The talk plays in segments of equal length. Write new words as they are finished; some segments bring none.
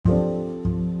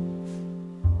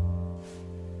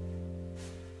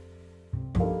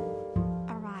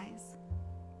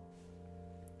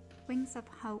wings of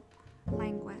hope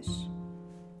languish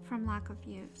from lack of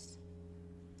use.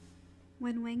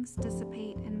 When wings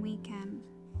dissipate and weaken,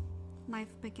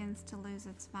 life begins to lose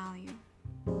its value.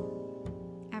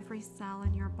 Every cell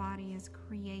in your body is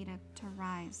created to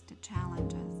rise to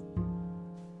challenges.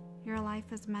 Your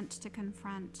life is meant to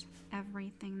confront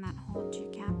everything that holds you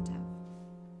captive.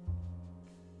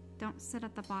 Don't sit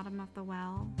at the bottom of the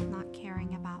well, not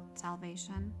caring about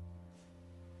salvation.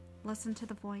 Listen to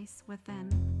the voice within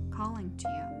calling to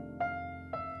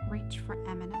you. Reach for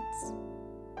eminence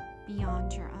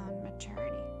beyond your own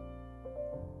maturity.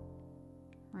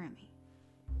 Rumi.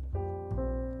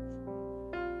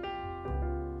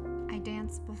 I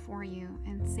dance before you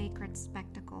in sacred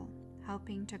spectacle,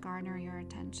 hoping to garner your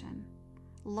attention.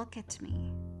 Look at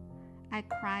me. I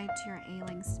cried to your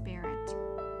ailing spirit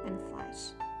and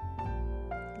flesh.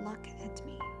 Look at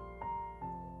me.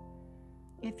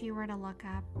 If you were to look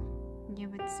up, you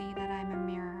would see that I'm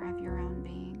a mirror of your own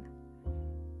being,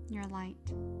 your light,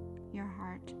 your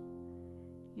heart,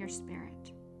 your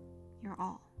spirit, your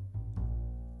all.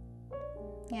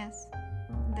 Yes,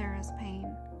 there is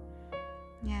pain.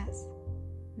 Yes,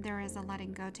 there is a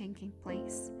letting go taking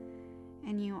place,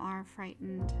 and you are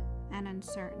frightened and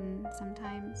uncertain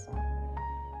sometimes.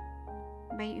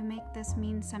 But you make this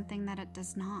mean something that it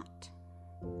does not.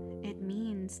 It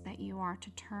means that you are to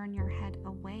turn your head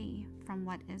away from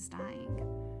what is dying.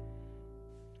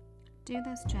 Do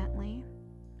this gently,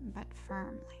 but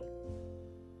firmly.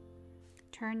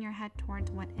 Turn your head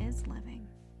towards what is living.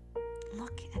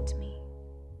 Look at me.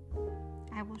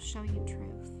 I will show you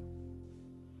truth.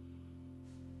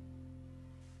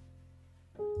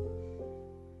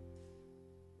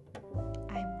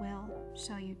 I will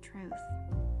show you truth.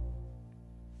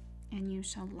 And you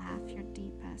shall laugh your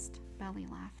deepest belly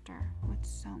laughter with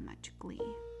so much glee.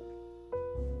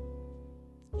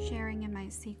 Sharing in my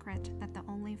secret that the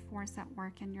only force at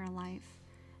work in your life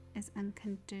is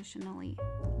unconditionally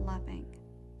loving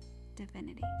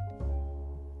divinity.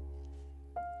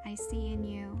 I see in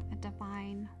you a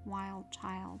divine wild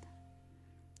child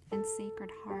and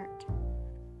sacred heart.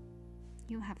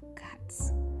 You have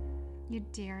guts. You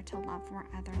dare to love where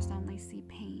others only see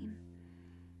pain.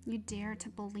 You dare to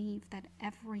believe that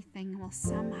everything will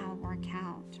somehow work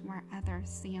out where others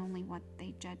see only what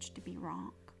they judge to be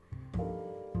wrong.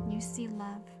 You see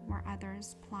love where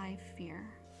others ply fear.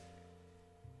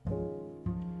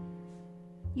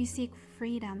 You seek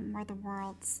freedom where the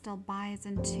world still buys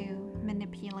into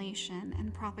manipulation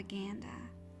and propaganda.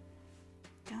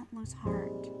 Don't lose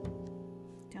heart.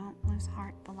 Don't lose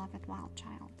heart, beloved wild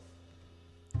child.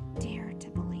 Dare to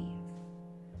believe.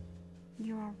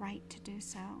 You are right to do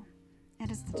so. It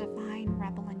is the divine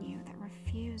rebel in you that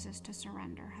refuses to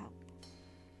surrender hope.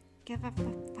 Give up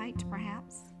the fight,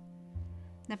 perhaps,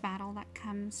 the battle that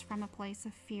comes from a place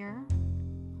of fear,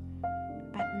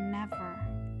 but never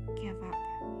give up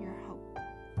your hope.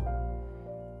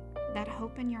 That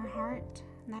hope in your heart,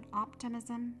 that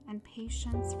optimism and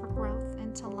patience for growth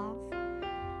into love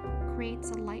creates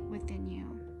a light within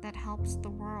you that helps the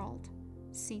world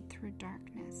see through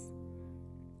darkness.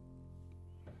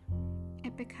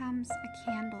 It becomes a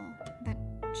candle that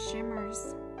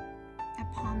shimmers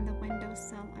upon the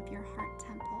windowsill of your heart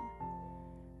temple.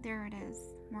 There it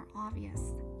is, more obvious,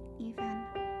 even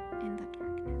in the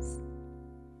darkness.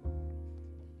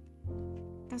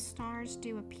 The stars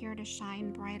do appear to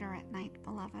shine brighter at night,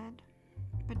 beloved,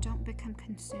 but don't become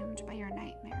consumed by your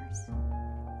nightmares.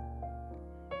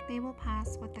 They will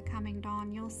pass with the coming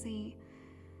dawn, you'll see.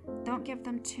 Don't give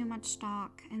them too much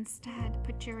stock. Instead,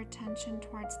 put your attention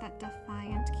towards that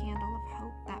defiant candle of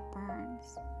hope that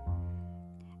burns,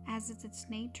 as is its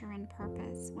nature and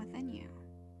purpose within you.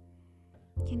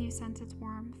 Can you sense its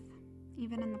warmth,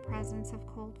 even in the presence of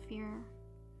cold fear?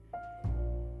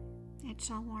 It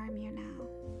shall warm you now.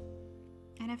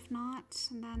 And if not,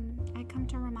 then I come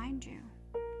to remind you.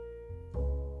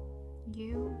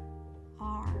 You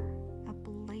are a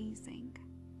blazing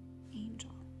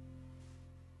angel.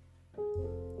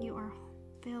 You are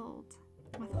filled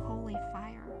with holy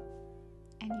fire,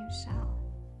 and you shall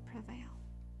prevail.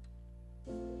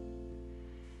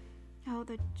 Oh,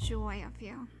 the joy of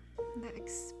you, the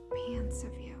expanse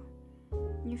of you.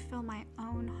 You fill my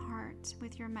own heart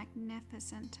with your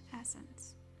magnificent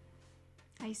essence.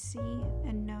 I see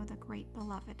and know the great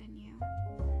beloved in you.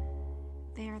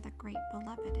 There the great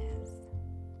beloved is,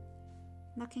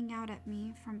 looking out at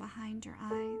me from behind your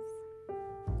eyes.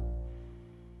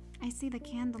 I see the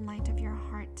candlelight of your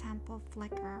heart temple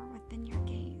flicker within your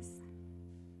gaze.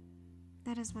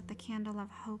 That is what the candle of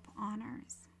hope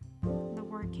honors, the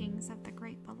workings of the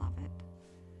great beloved.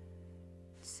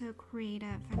 so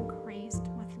creative and crazed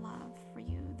with love for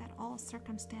you that all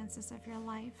circumstances of your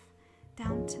life,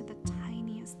 down to the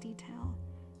tiniest detail,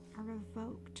 are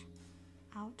evoked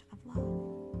out of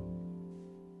love.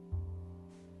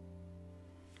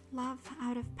 Love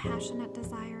out of passionate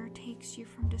desire takes you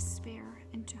from despair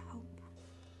into hope,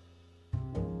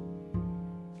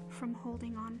 from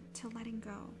holding on to letting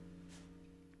go,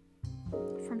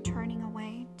 from turning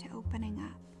away to opening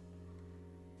up.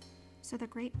 So the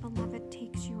great beloved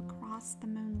takes you across the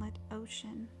moonlit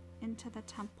ocean into the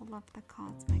temple of the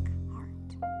cosmic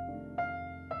heart.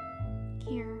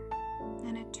 Here,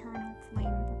 an eternal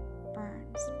flame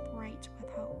burns bright with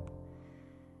hope,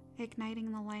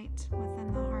 igniting the light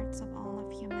within the hearts of all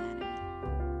of humanity.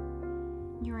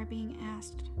 You are being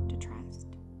asked to trust,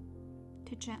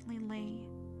 to gently lay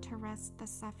to rest the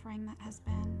suffering that has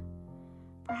been,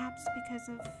 perhaps because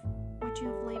of what you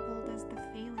have labeled as the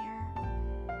failure,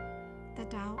 the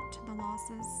doubt, the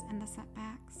losses, and the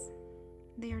setbacks.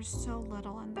 They are so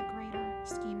little in the greater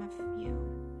scheme of you.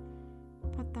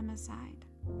 Put them aside.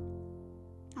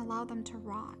 Allow them to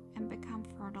rot and become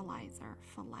fertilizer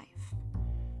for life,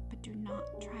 but do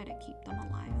not try to keep them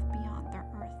alive beyond their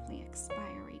earthly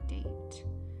expiry date,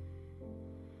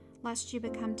 lest you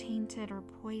become tainted or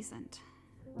poisoned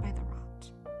by the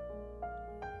rot.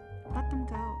 Let them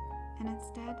go, and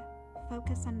instead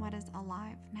focus on what is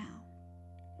alive now.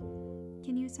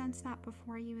 Can you sense that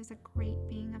before you is a great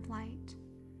being of light?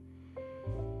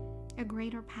 A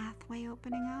greater pathway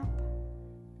opening up?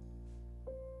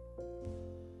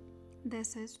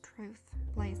 This is truth,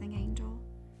 blazing angel.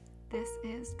 This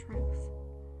is truth.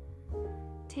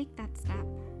 Take that step.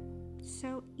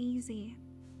 So easy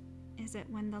is it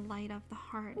when the light of the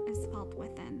heart is felt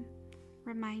within,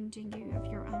 reminding you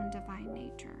of your own divine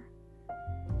nature.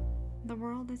 The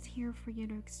world is here for you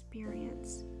to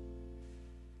experience,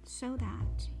 so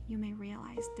that you may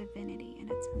realize divinity in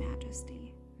its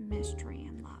majesty, mystery,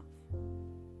 and love,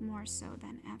 more so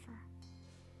than ever.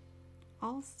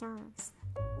 All serves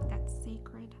that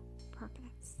sacred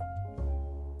purpose,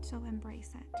 so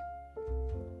embrace it.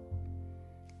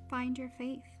 Find your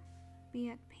faith, be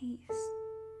at peace.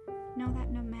 Know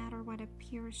that no matter what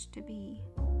appears to be,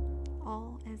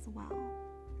 all is well.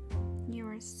 You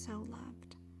are so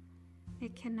loved.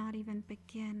 It cannot even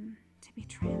begin to be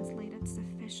translated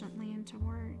sufficiently into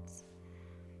words,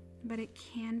 but it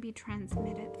can be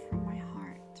transmitted from my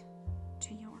heart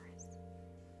to yours,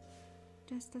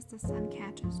 just as the sun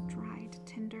catches dried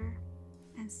tinder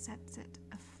and sets it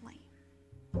aflame.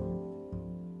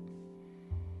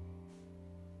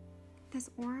 This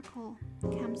oracle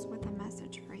comes with a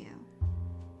message for you.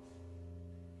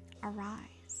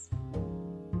 Arise.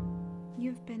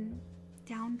 You've been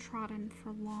downtrodden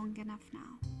for long enough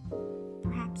now.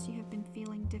 Perhaps you have been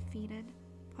feeling defeated,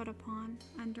 put upon,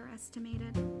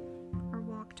 underestimated, or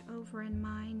walked over in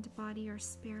mind, body, or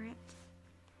spirit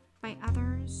by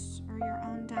others or your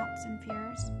own doubts and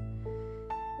fears.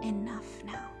 Enough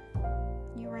now.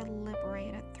 You are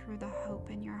liberated through the hope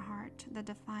in your heart, the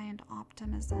defiant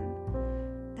optimism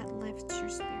that lifts your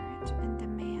spirit and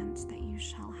demands that you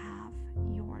shall have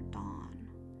your dawn.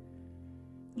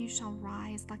 You shall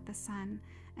rise like the sun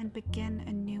and begin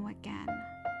anew again.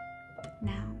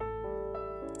 Now,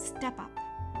 step up.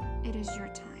 It is your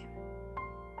time.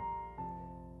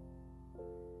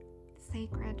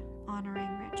 Sacred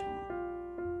honoring ritual.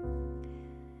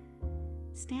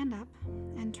 Stand up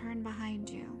and turn behind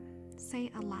you.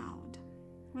 Say aloud,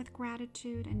 with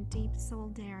gratitude and deep soul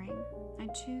daring, I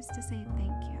choose to say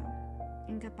thank you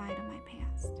and goodbye to my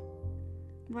past.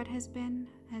 What has been,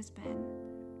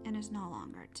 and is no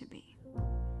longer to be.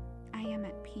 I am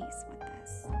at peace with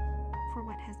this, for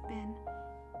what has been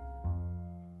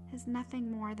is nothing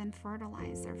more than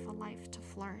fertilizer for life to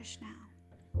flourish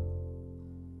now.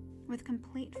 With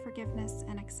complete forgiveness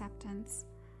and acceptance,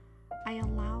 I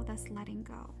allow this letting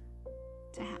go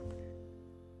to happen.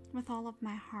 With all of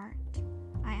my heart,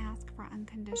 I ask for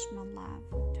unconditional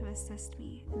love to assist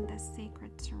me in this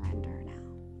sacred surrender now.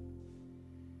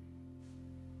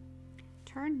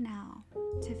 Turn now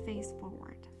to face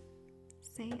forward.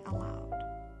 Say aloud,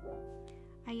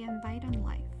 I invite in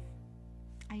life.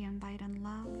 I invite in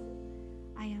love.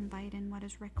 I invite in what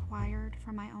is required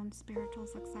for my own spiritual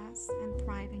success and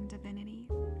thriving divinity.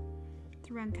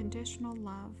 Through unconditional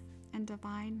love and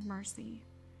divine mercy,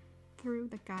 through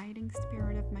the guiding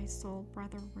spirit of my soul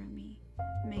brother Rumi,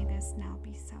 may this now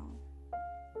be so.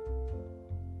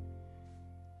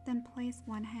 Then place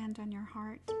one hand on your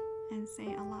heart and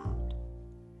say aloud,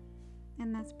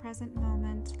 in this present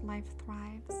moment, life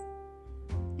thrives.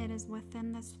 It is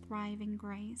within this thriving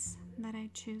grace that I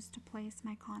choose to place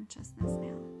my consciousness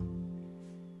now.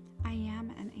 I I am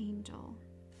an angel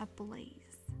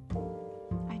ablaze.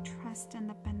 I trust in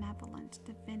the benevolent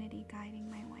divinity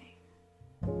guiding my way.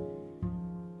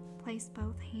 Place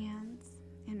both hands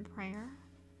in prayer,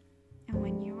 and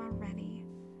when you are ready,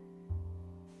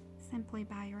 simply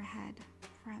bow your head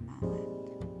for a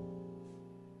moment.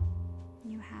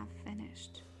 You have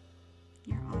finished.